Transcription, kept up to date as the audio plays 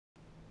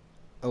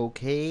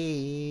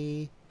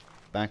Okay,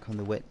 back on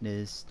the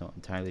witness. Not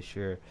entirely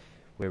sure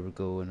where we're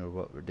going or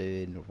what we're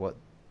doing or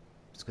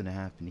what's going to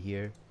happen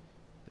here.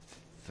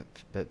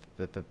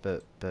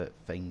 But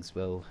things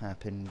will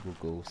happen. We'll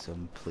go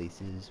some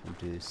places.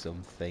 We'll do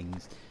some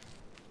things.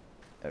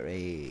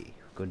 Alright,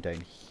 going down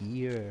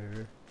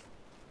here.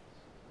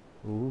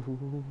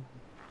 Ooh,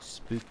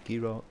 spooky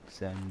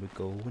rocks, and we're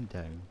going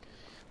down.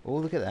 Oh,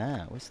 look at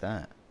that. What's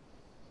that?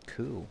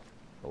 Cool.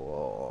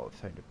 Oh, I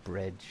found a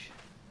bridge.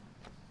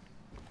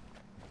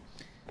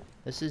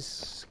 This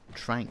is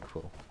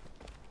tranquil.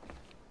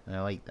 And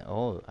I like that.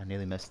 Oh, I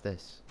nearly missed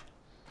this.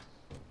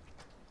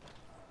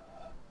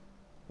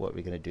 What are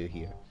we going to do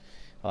here?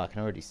 Oh, I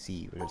can already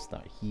see. We're going to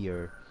start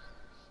here.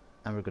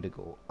 And we're going to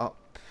go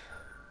up.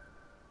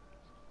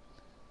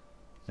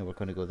 No, we're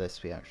going to go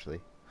this way, actually.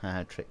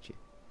 Haha, tricked you.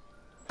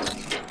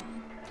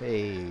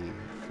 Hey,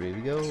 here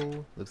we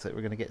go. Looks like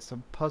we're going to get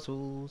some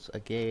puzzles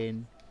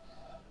again.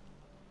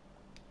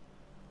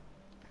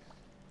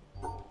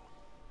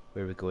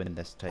 Where are we going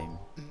this time?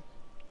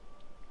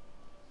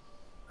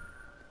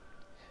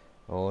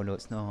 Oh, no,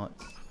 it's not.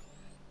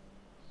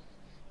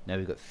 Now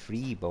we've got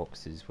 3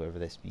 boxes, whatever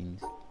this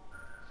means.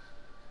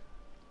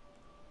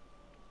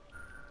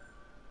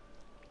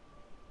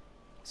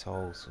 It's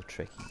all so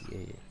tricky,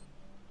 yeah.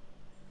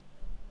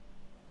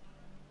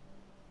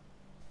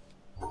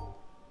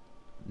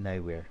 Now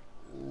where?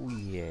 Oh,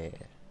 yeah.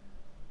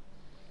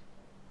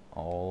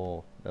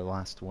 Oh, the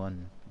last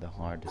one. The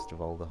hardest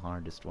of all the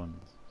hardest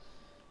ones.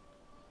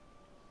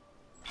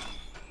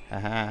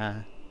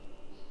 Haha.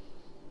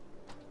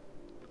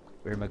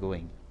 Where am I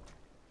going?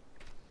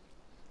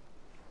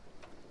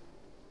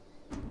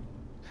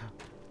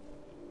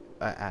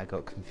 I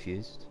got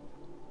confused.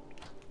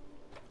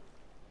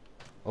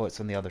 Oh, it's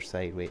on the other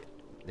side. Wait,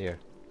 there.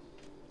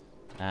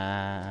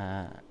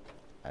 I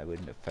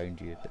wouldn't have found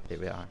you, but there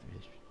we are.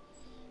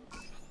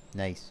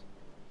 Nice.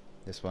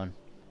 This one.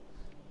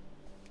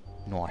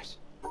 Nice.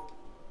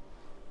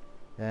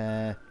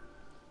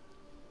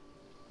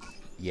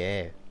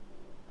 Yeah.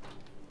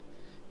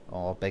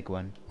 Oh, big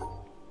one.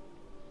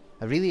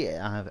 I really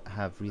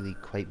have really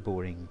quite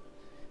boring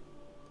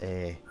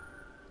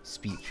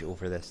speech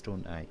over this,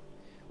 don't I?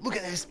 Look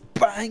at this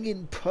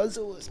banging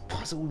puzzle. This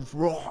puzzle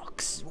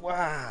rocks.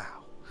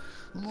 Wow.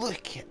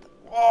 Look at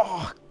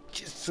oh,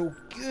 just so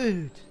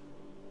good.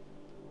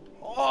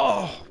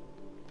 Oh,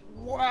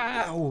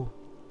 wow.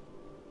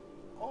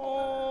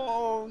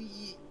 Oh,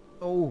 yeah.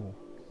 Oh.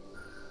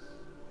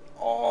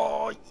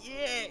 Oh,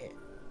 yeah.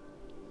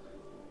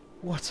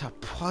 What a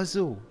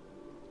puzzle.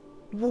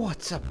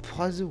 What a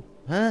puzzle.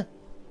 Huh?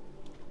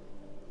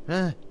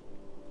 Huh?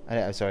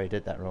 I'm sorry, I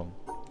did that wrong.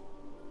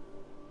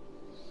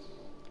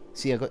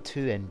 See, I got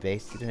too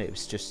invested in it. It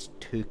was just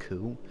too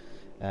cool.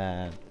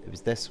 It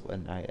was this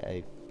one.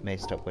 I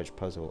messed up which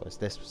puzzle it was.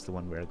 This was the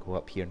one where I go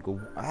up here and go,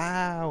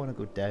 wow, and I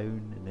go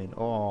down, and then,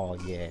 oh,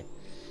 yeah.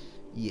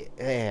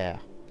 Yeah.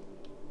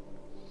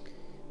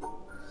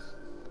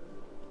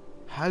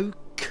 How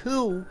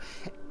cool.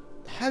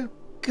 How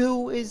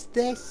cool is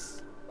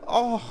this?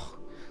 Oh,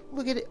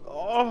 look at it.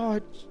 Oh,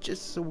 it's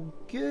just so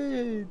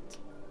good.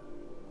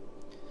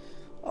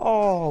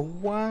 Oh,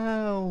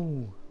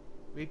 wow.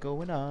 We're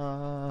going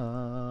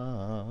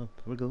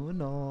up, we're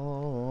going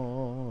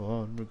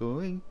on, we're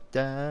going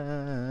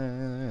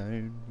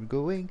down, we're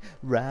going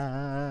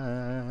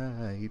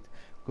right,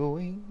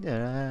 going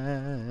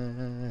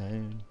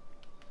down.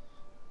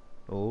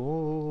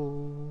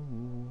 Oh,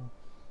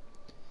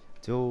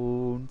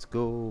 don't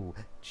go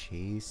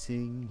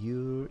chasing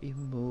your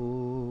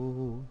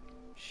emotion.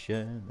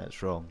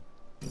 That's wrong.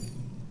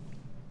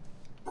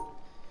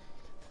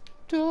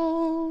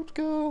 Don't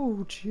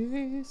go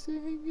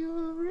chasing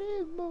your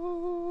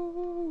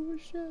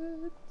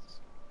emotions.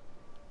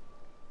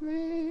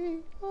 Lay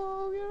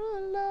all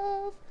your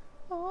love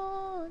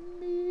on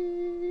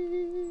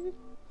me. I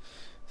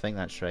think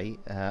that's right.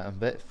 I'm a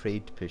bit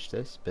afraid to push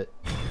this, but...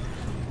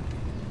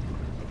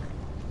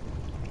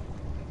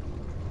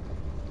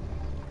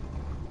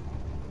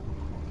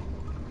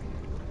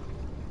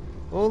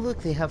 Oh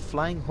look, they have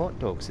flying hot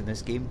dogs in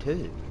this game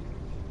too.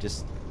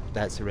 Just,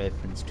 that's a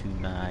reference to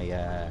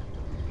my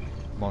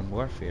Modern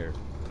Warfare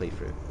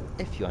playthrough.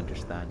 If you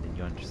understand, then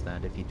you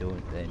understand. If you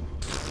don't, then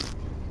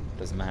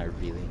doesn't matter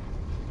really.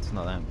 It's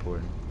not that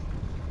important.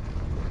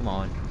 Come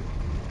on.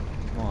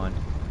 Come on.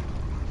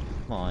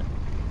 Come on.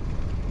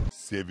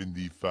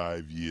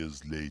 75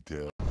 years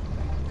later.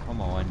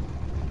 Come on.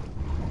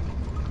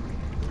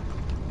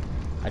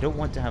 I don't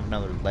want to have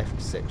another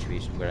lift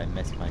situation where I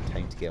miss my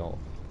time to get off.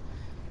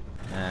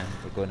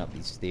 We're going up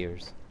these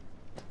stairs.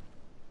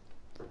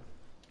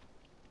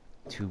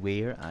 To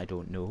where? I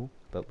don't know.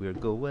 But we're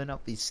going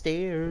up these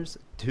stairs.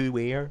 To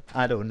where?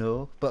 I don't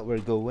know. But we're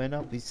going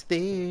up these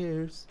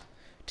stairs.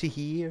 To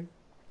here.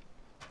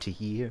 To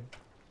here.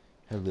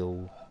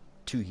 Hello.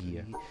 To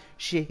here.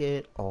 Shake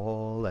it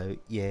all out,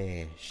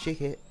 yeah.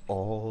 Shake it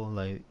all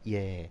out,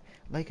 yeah.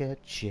 Like a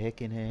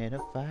chicken in a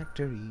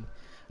factory.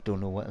 Don't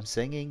know what I'm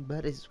singing,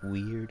 but it's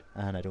weird.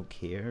 And I don't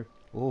care.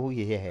 Oh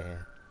yeah.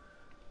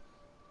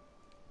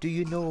 Do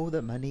you know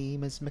that my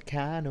name is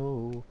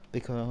Meccano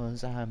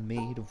because I'm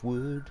made of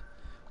wood?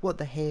 What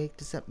the heck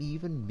does that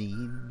even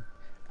mean?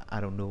 I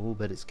don't know,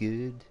 but it's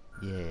good.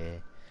 Yeah.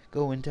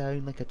 Going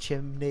down like a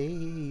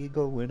chimney,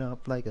 going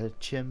up like a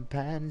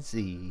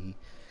chimpanzee.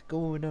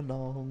 Going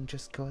along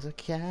just 'cause I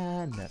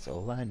can, that's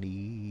all I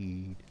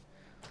need.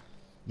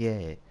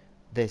 Yeah,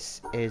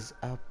 this is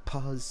a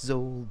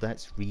puzzle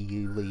that's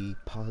really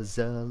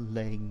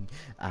puzzling.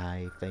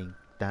 I think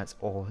that's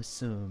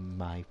awesome,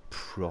 my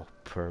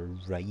proper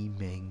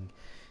rhyming.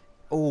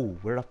 Oh,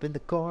 we're up in the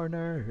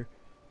corner,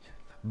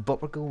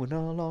 but we're going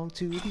along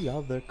to the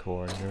other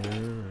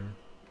corner.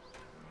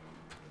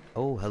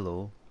 Oh,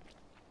 hello.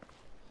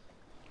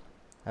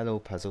 Hello,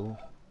 puzzle.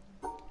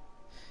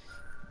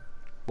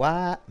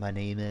 What? My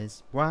name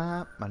is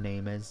Puzzle.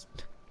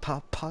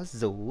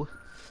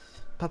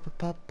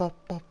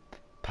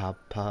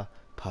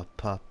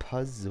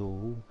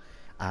 Puzzle.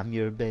 I'm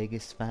your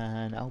biggest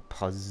fan. I'll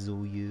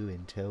puzzle you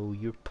until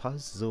you're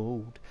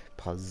puzzled.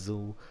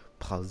 Puzzle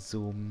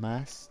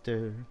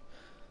master.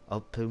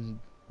 Up and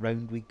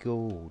round we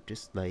go,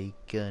 just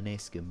like an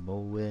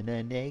Eskimo in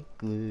an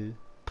igloo.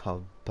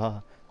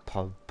 Puzzle.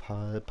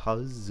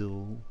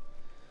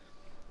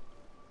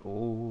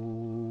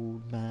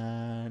 Old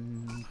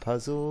man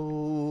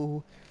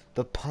puzzle.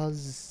 The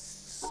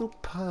puzzle.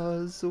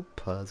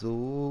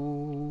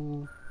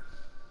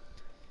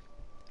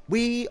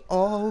 We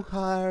all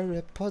are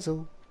a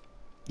puzzle.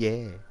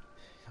 Yeah.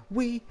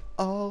 We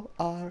all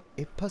are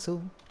a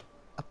puzzle.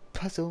 A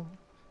puzzle.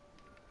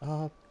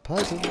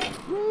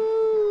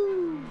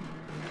 Woo!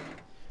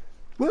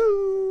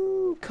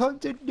 Woo!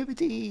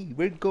 Continuity!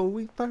 We're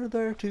going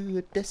further to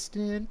a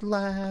distant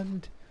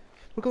land.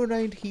 We're going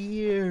around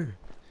here.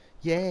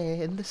 Yeah,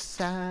 in the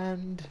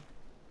sand.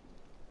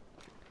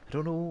 I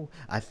don't know.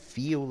 I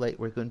feel like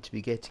we're going to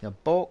be getting a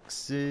box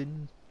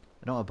soon.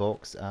 Not a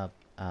box.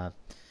 There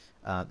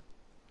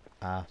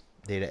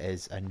it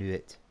is. I knew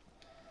it.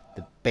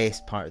 The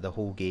best part of the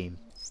whole game.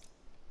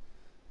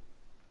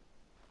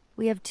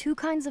 We have two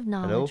kinds of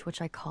knowledge, Hello?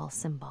 which I call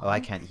symbolic. Oh,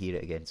 I can't hear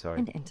it again. Sorry.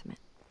 And intimate.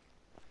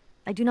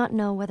 I do not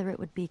know whether it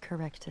would be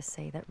correct to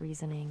say that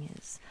reasoning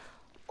is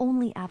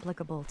only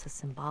applicable to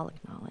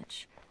symbolic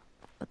knowledge,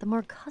 but the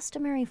more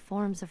customary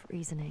forms of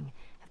reasoning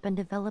have been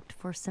developed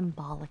for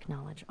symbolic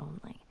knowledge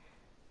only.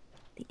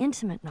 The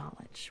intimate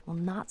knowledge will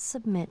not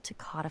submit to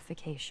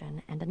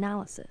codification and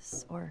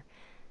analysis, or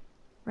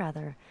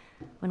rather,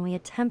 when we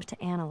attempt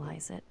to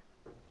analyze it,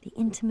 the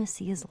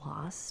intimacy is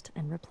lost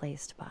and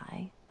replaced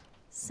by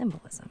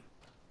symbolism.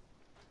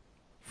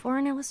 For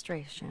an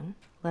illustration,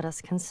 let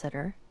us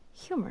consider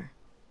humor.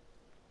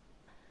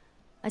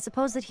 I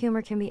suppose that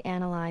humor can be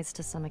analyzed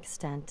to some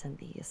extent and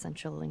the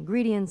essential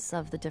ingredients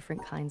of the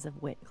different kinds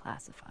of wit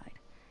classified.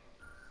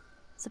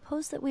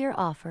 Suppose that we are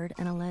offered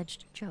an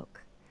alleged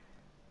joke.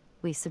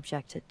 We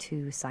subject it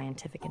to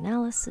scientific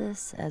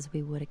analysis as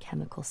we would a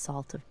chemical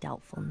salt of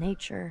doubtful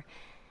nature,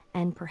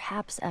 and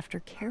perhaps after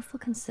careful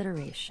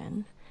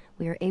consideration,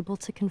 we are able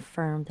to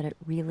confirm that it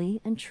really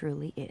and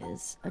truly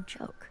is a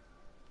joke.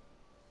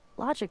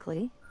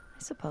 Logically, I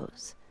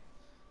suppose,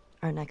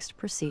 our next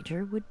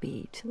procedure would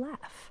be to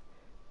laugh.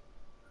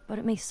 But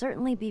it may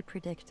certainly be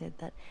predicted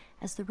that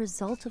as the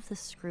result of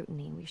this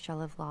scrutiny, we shall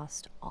have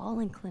lost all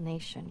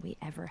inclination we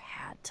ever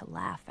had to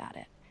laugh at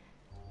it.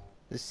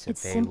 It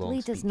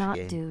simply does not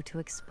do to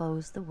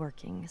expose the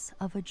workings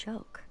of a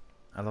joke.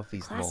 I love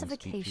these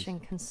Classification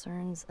long speeches.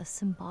 concerns a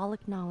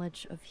symbolic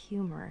knowledge of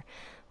humor,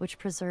 which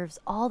preserves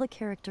all the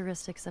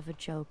characteristics of a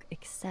joke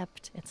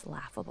except its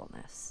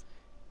laughableness.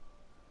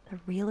 The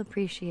real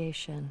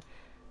appreciation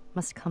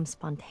must come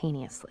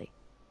spontaneously,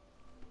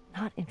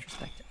 not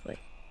introspectively.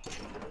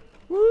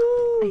 Woo,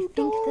 I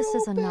think this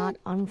is a not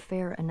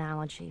unfair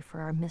analogy for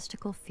our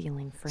mystical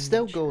feeling for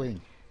Still nature,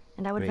 going.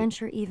 and I would Great.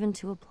 venture even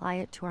to apply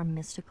it to our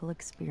mystical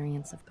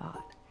experience of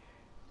God.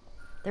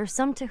 There are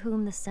some to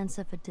whom the sense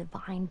of a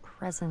divine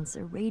presence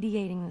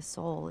irradiating the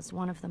soul is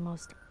one of the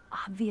most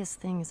obvious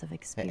things of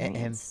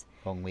experience.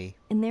 Wrong way.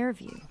 In their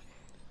view,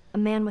 a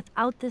man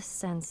without this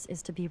sense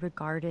is to be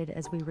regarded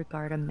as we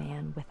regard a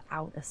man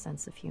without a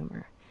sense of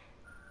humor.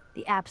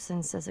 The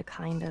absence as a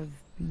kind of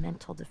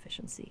mental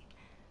deficiency.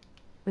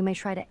 We may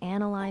try to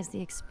analyze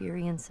the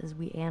experience as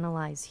we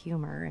analyze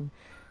humor and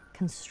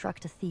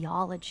construct a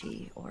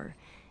theology, or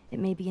it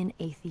may be an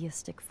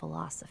atheistic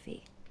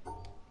philosophy.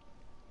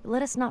 But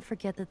let us not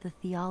forget that the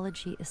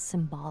theology is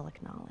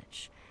symbolic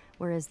knowledge,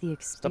 whereas the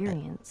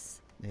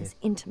experience is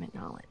intimate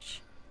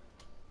knowledge.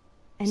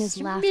 And as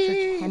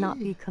laughter cannot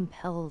be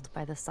compelled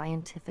by the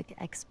scientific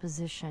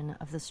exposition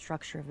of the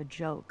structure of a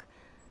joke,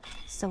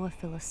 so a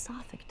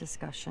philosophic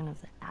discussion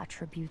of the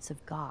attributes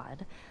of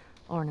God,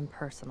 or an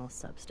impersonal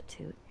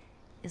substitute,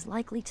 is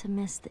likely to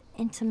miss the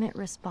intimate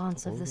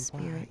response of the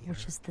spirit,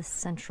 which is the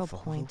central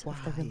point of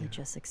the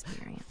religious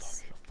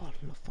experience.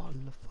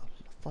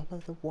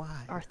 Follow the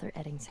wire. Arthur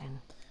Eddington,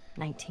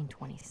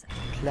 1927.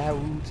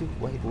 Clouds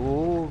of white.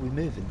 Oh, we're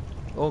moving.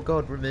 Oh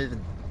God, we're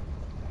moving.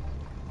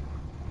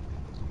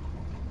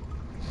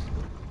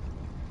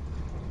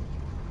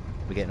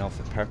 We're getting off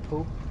at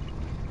purple.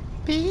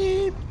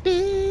 Beep,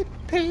 beep,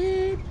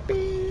 beep,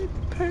 beep,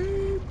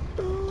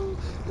 purple.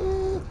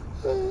 Oh,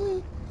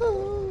 oh,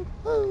 oh,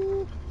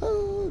 oh,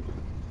 oh.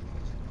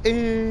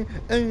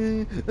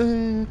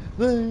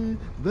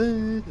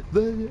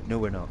 No,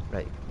 we're not.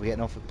 Right, we're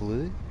getting off at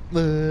blue.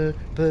 Blue.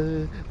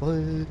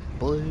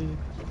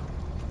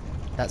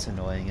 That's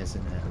annoying,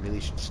 isn't it? I really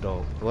should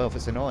stop. Well, if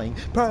it's annoying.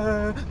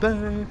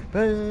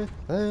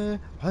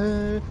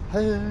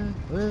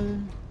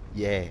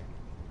 Yeah.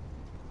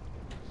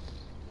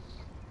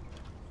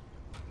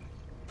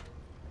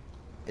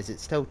 Is it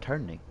still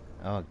turning?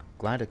 Oh,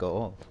 glad I got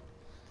off.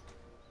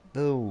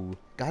 Oh,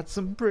 got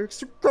some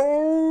bricks of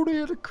gold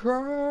in the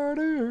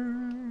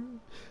corner.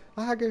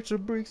 I got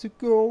some bricks of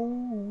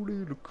gold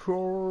in the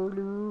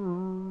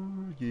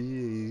corner.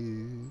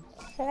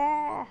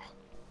 Yeah.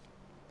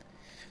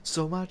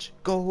 So much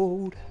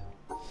gold,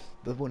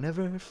 but we'll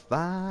never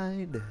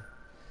find.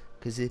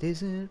 'Cause it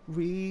isn't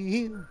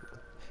real.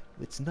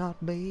 It's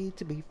not made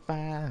to be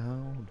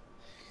found.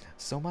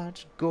 So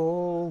much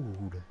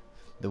gold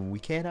that we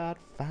cannot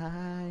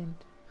find.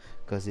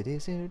 'Cause it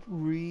isn't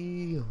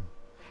real.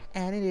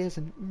 And it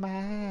isn't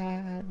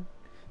mine.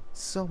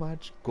 So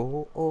much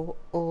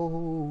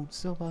gold,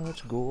 so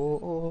much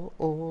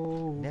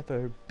gold,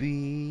 never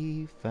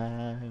be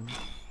found.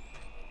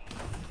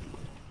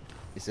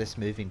 Is this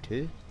moving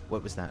too?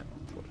 What was that?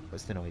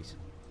 What's the noise?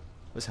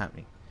 What's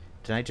happening?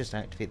 Did I just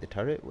activate the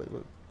turret? What?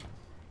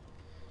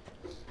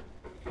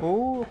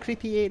 Oh,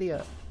 creepy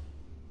area.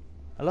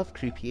 I love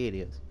creepy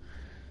areas.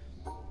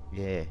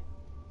 Yeah.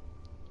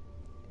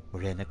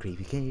 We're in a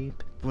creepy cave.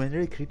 We're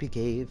in a creepy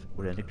cave.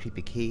 We're in a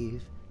creepy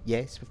cave.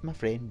 Yes, with my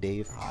friend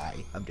Dave.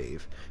 Hi, I'm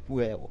Dave.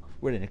 Well,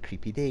 we're in a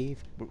creepy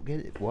Dave.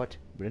 What?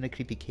 We're in a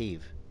creepy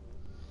cave.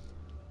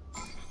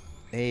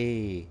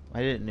 Hey,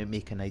 why didn't it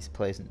make a nice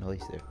pleasant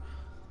noise there?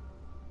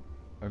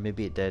 Or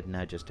maybe it did and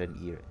I just didn't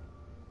hear it.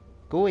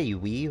 Go away, you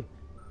wee.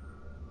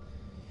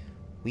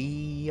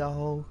 We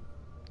all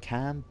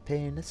camp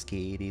in a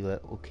scary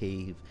little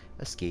cave.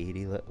 A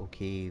scary little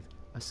cave.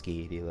 A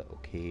scary little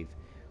cave.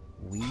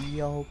 We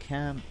all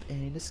camp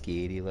in a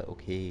scary little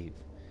cave.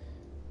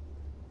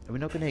 Are we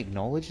not going to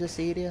acknowledge this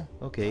area?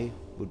 Okay,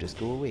 we'll just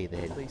go away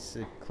then. Place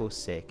a close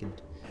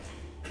second.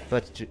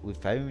 But we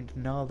found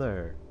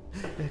another.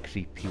 A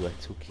creepy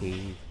little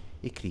cave.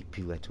 A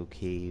creepy little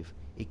cave.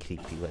 A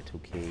creepy little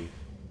cave.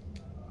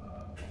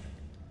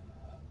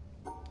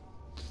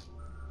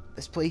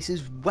 This place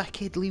is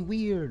wickedly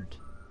weird.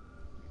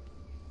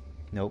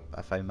 Nope,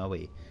 I found my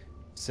way.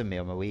 Send me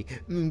on my way.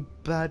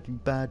 Badu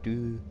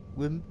badu.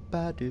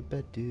 Badu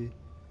badu.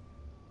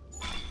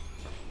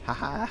 Ha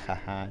ha ha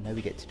ha. Now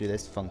we get to do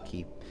this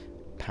funky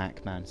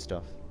Pac-Man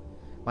stuff.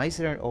 Why is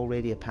there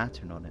already a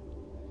pattern on it?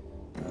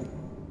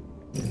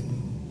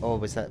 Oh,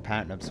 was that the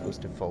pattern I'm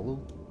supposed to follow?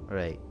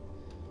 Alright.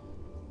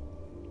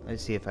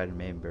 Let's see if I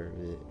remember.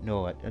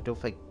 No, I don't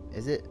think...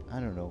 Is it? I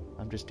don't know.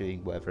 I'm just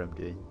doing whatever I'm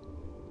doing.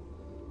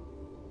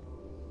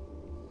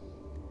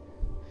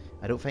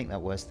 I don't think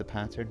that was the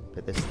pattern,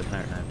 but this is the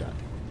pattern I've done.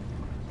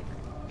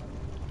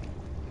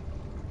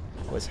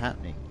 What's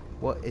happening?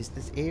 What is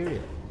this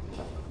area?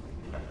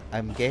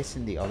 I'm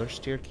guessing the other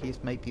staircase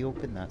might be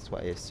open. That's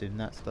what I assume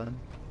that's done.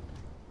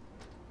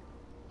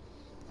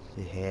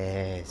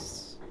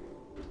 Yes.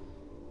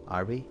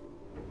 Are we?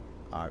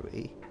 Are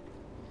we?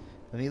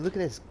 I mean, look at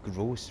this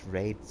gross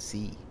red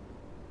sea.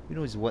 Who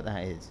knows what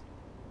that is?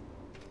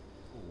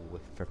 Oh,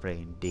 with our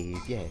friend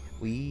Dave, yeah.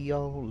 We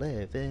all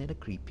live in a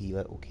creepy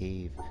little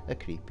cave. A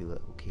creepy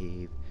little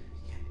cave.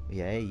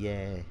 Yeah,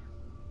 yeah.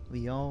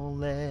 We all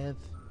live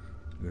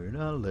in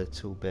a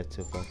little bit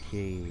of a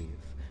cave.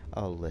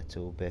 A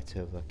little bit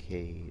of a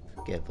cave.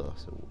 Give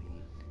us a wee.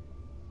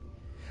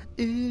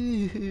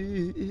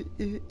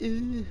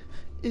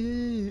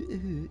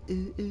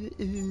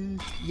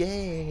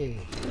 Yeah,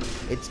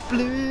 it's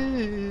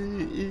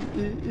blue.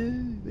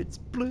 It's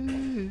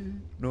blue.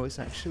 No, it's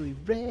actually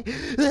red.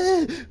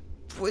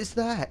 What is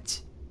that?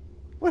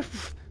 What?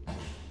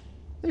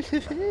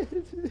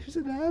 There's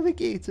an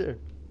alligator.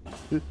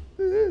 I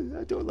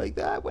don't like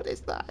that. What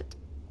is that?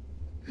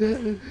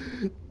 I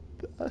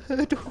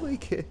don't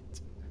like it.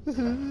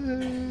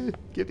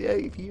 Get me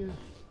out of here.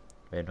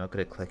 Right, I'm not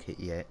gonna click it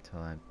yet till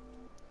I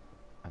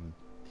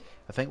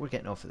think we're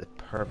getting off at the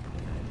purple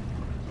now.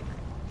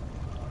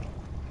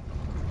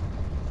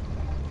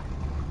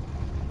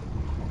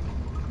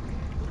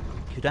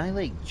 Could I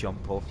like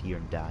jump off here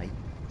and die?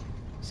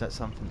 Is that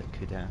something that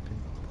could happen?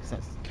 Because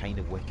that's kind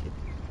of wicked.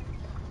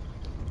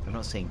 I'm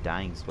not saying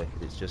dying's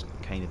wicked, it's just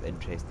kind of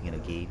interesting in a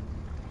game.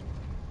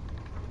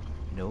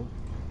 You know?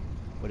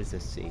 What does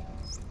this say?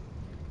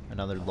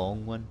 Another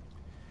long one?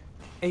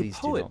 Please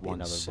a poet do not be once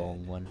another said,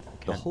 long one. I "The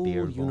can't whole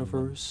bear long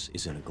universe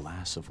is in a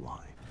glass of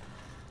wine."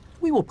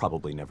 We will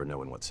probably never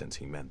know in what sense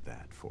he meant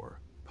that, for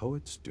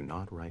poets do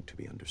not write to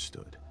be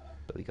understood.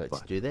 But we got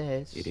But to do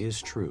this. it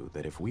is true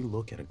that if we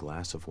look at a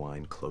glass of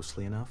wine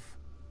closely enough,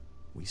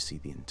 we see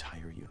the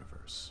entire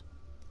universe.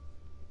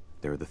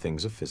 There are the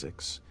things of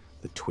physics,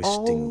 the twisting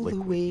All the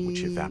liquid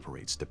which way,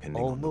 evaporates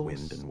depending on the wind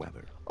almost and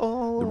weather,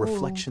 all the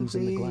reflections the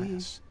in the way.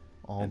 glass,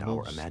 and our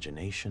Almost.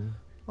 imagination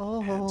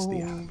All adds the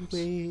the atoms.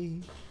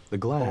 way. The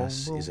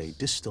glass is a Almost.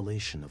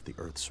 distillation of the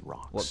Earth's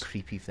rocks. What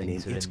creepy and in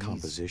things are its in these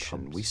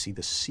composition, we tubs? see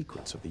the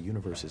secrets of the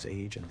universe's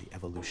age and the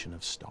evolution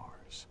of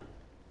stars.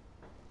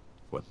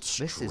 What This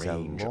is a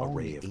strange long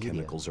array of area.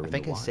 chemicals are I in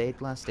think the I wine.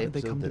 said last How did they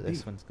episode come to that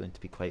this be? one's going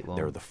to be quite long.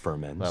 There are the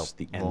ferments, Well,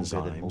 the longer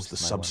than enzymes, most the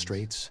of my ones,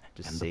 substrates,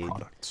 just and saying. the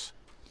products.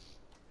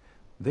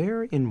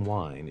 There in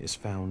wine is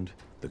found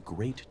the great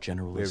Where are we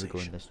generalization.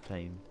 going this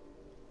time?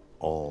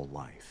 All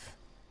life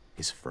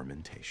is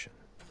fermentation.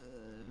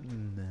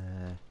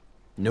 Nah.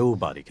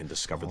 Nobody can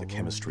discover the Follow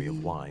chemistry of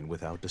me, wine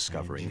without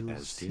discovering, you'll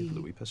as did see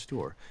Louis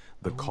Pasteur,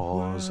 the a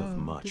cause of world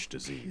much of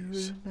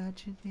disease. pure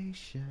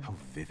imagination. How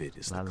vivid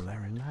is La the la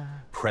claret, la.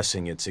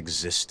 pressing its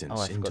existence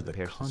Oh, I into forgot the the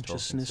person's talking,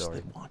 consciousness sorry.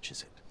 that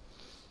watches it.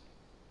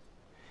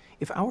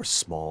 If our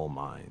small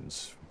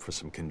minds, for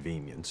some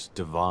convenience,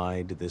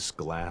 divide this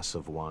glass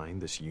of wine,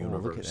 this Oh, look at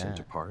universe,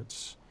 into that.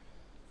 parts,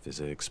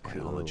 physics, Cool.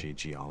 biology,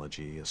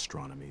 geology,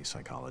 astronomy,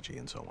 psychology,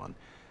 and so on,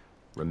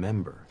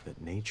 remember that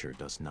nature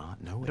does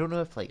not know I it. don't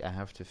know if like I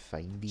have to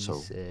find these.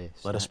 So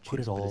let us put statues, it but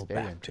it's all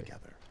very back interesting.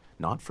 together,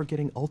 not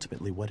forgetting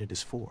ultimately what it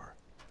is for.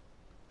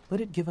 Let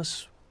it give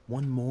us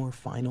one more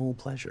final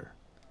pleasure.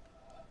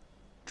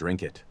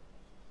 Drink it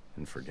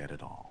and forget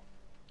it all.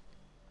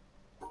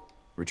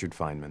 Richard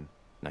Feynman,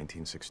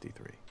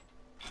 1963.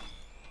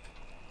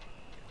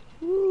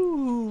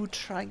 Ooh,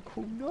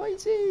 tranquil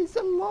noises!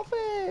 I love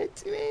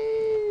it!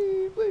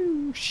 Woo!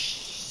 Woo!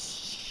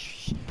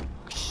 Shh.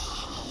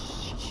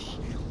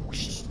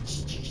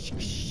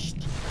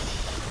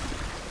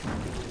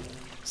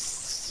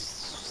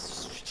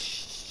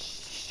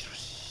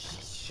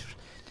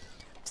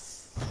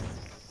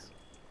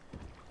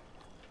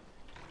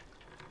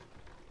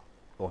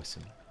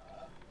 Awesome.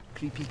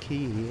 Creepy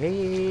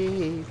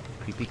cave,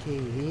 creepy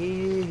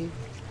cave.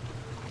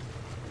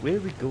 Where are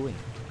we going?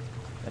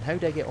 And how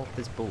do I get off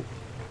this boat?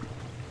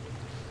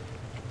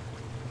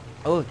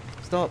 Oh,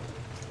 stop!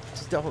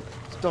 Stop!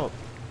 Stop!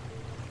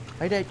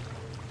 How'd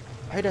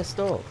I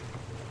stop?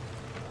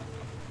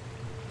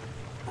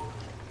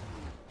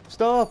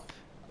 Stop!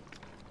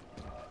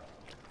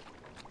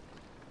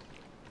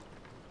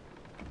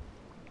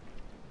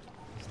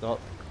 Stop.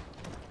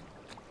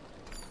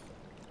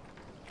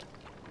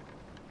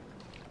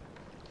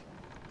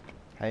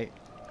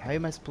 How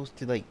am I supposed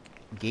to like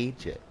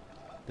gauge it?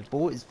 The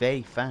boat is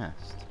very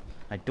fast.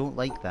 I don't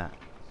like that.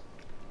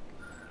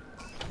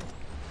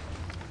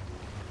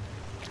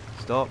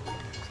 Stop.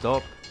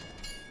 Stop.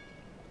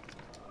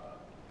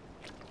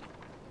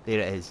 There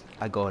it is.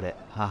 I got it.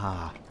 Ha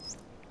ha.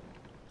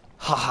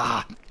 Ha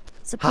ha.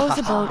 Suppose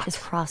a boat is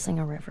crossing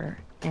a river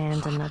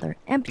and another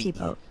empty Beat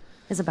you. boat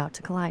is about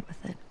to collide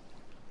with it.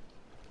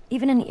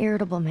 Even an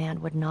irritable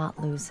man would not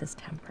lose his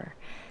temper.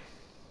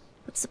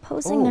 But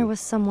supposing there was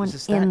someone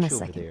there's a in the statue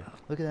over second there. boat,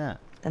 Look at that.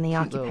 then the Cute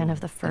occupant little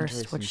of the first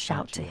would interesting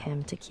shout to statue.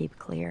 him to keep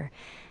clear,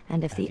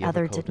 and if Have the you ever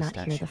other called did a not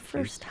hear statue the cute?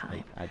 first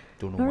time, I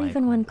don't know nor why I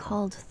even when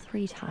called it called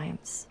 3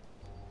 times,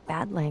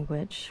 bad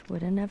language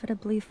would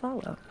inevitably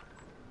follow.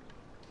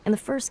 In the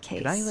first that. case,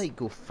 Could I like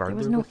go further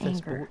was no with this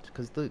anger. boat?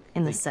 Because look,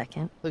 in the like,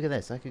 second, look at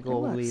this. I could go there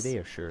all the way was.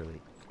 there,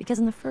 surely. because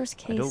in the first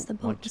I case don't the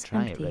boat want to was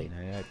try empty, it right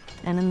now.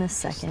 and in the I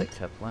second, stick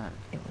to a plan.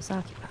 it was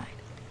occupied.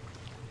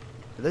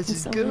 But this And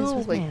is so it is cool.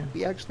 with Like man.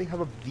 we actually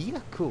have a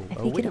vehicle, If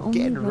a he way could of only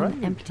getting run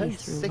around. empty How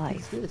through sick life,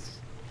 is this?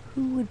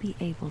 who would be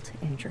able to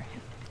injure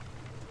him?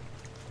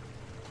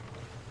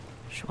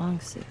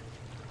 Shuangsu.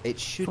 It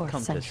should 4th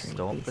come to a century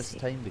stop this BC.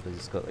 time because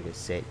it's got like a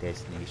set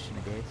destination,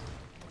 I guess.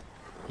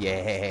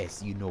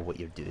 Yes, you know what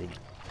you're doing.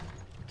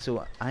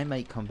 So I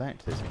might come back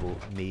to this boat,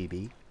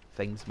 maybe.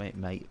 Things might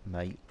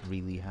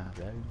really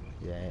happen.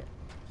 Yeah.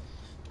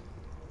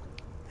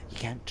 You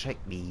can't trick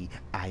me.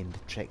 I'm the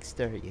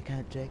trickster. You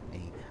can't trick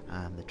me.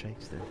 I'm the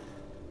trickster.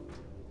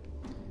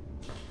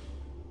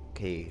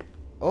 Okay.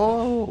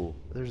 Oh,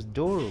 there's a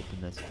door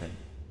open this time.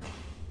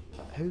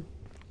 How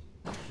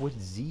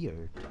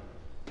weird.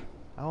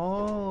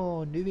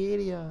 Oh, new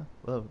area.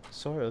 Well,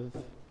 sort of.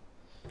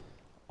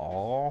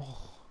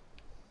 Oh.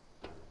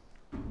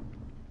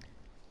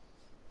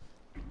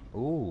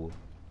 Oh,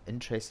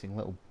 interesting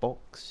little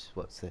box.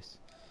 What's this?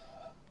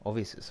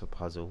 Obviously it's a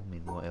puzzle. I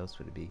mean, what else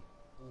would it be?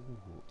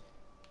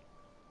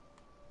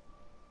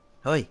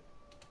 Hi!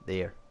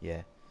 There,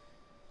 yeah.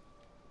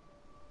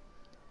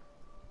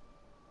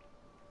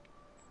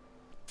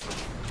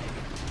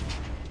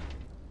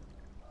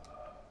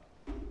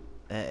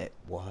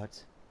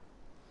 What?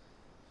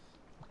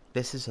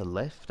 This is a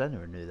lift? I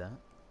never knew that.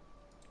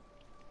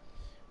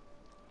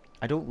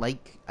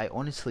 I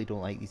honestly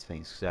don't like these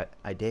things, because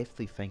I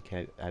definitely think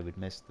I would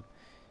miss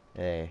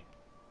them.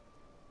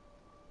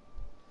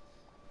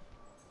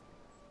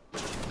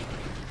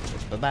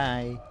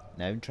 Bye-bye.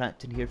 Now I'm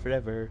trapped in here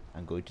forever.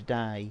 I'm going to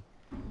die.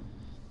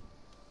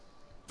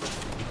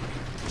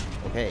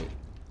 Okay.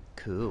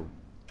 Cool.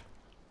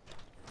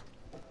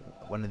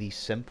 One of these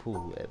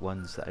simple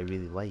ones that I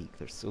really like.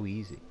 They're so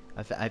easy.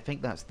 I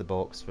think that's the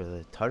box for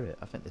the turret.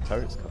 I think the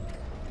turret's coming.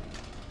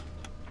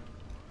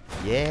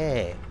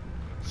 Yeah!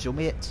 Show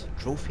me it.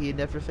 Trophy and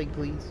everything,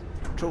 please.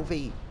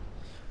 Trophy.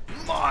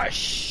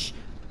 Marsh!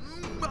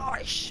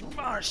 Marsh!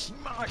 Marsh!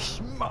 Marsh!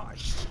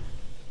 Marsh!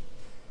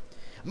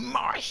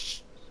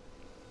 Marsh!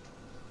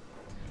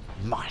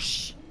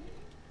 Marsh!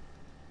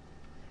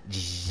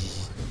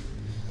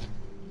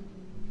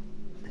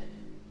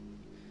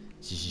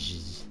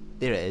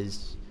 There it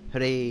is.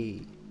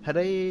 Hooray!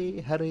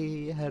 Hooray!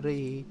 Hooray!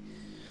 Hooray!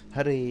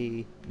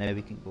 Hooray! Now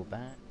we can go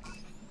back.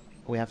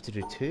 We have to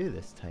do 2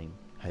 this time.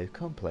 How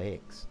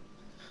complex.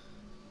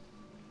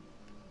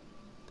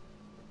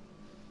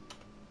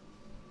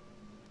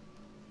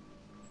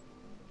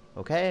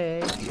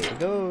 Okay, here we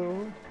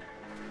go.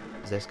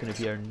 Is this going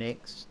to be our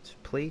next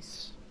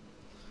place?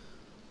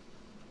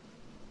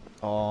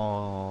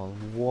 Oh,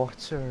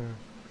 water.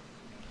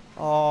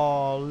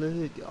 Oh,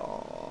 look.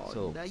 Oh,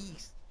 so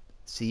nice.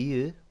 See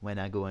you when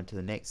I go into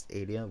the next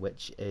area,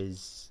 which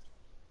is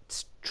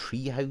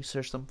treehouse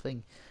or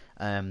something.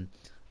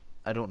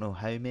 I don't know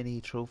how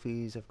many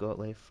trophies I've got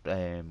left.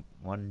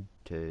 1,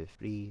 2,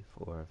 3,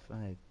 4,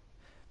 5,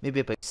 maybe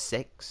about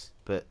 6.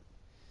 But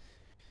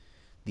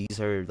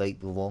these are like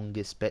the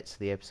longest bits of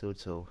the episode,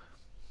 so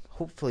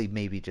hopefully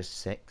maybe just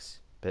 6.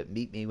 But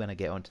meet me when I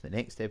get on to the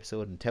next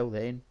episode. Until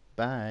then,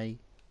 bye.